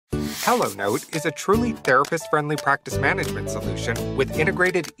HelloNote is a truly therapist-friendly practice management solution with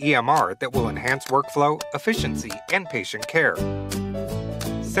integrated EMR that will enhance workflow, efficiency, and patient care.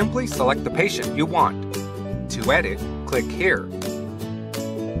 Simply select the patient you want. To edit, click here.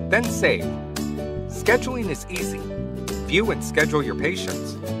 Then save. Scheduling is easy. View and schedule your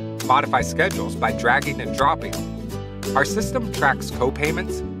patients. Modify schedules by dragging and dropping. Our system tracks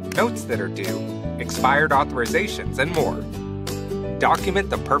co-payments, notes that are due, expired authorizations, and more. Document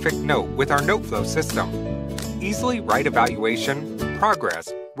the perfect note with our NoteFlow system. Easily write evaluation,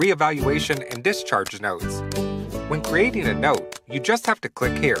 progress, reevaluation, and discharge notes. When creating a note, you just have to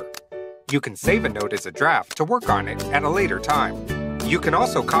click here. You can save a note as a draft to work on it at a later time. You can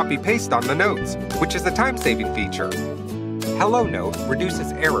also copy-paste on the notes, which is a time-saving feature. HelloNote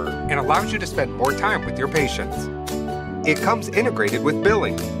reduces error and allows you to spend more time with your patients. It comes integrated with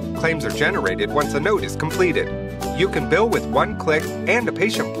billing. Claims are generated once a note is completed. You can bill with one click and a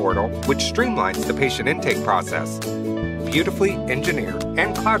patient portal, which streamlines the patient intake process. Beautifully engineered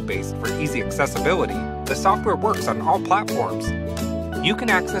and cloud-based for easy accessibility, the software works on all platforms. You can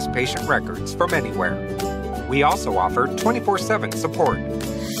access patient records from anywhere. We also offer 24/7 support.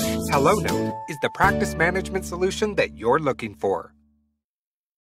 HelloNote is the practice management solution that you're looking for.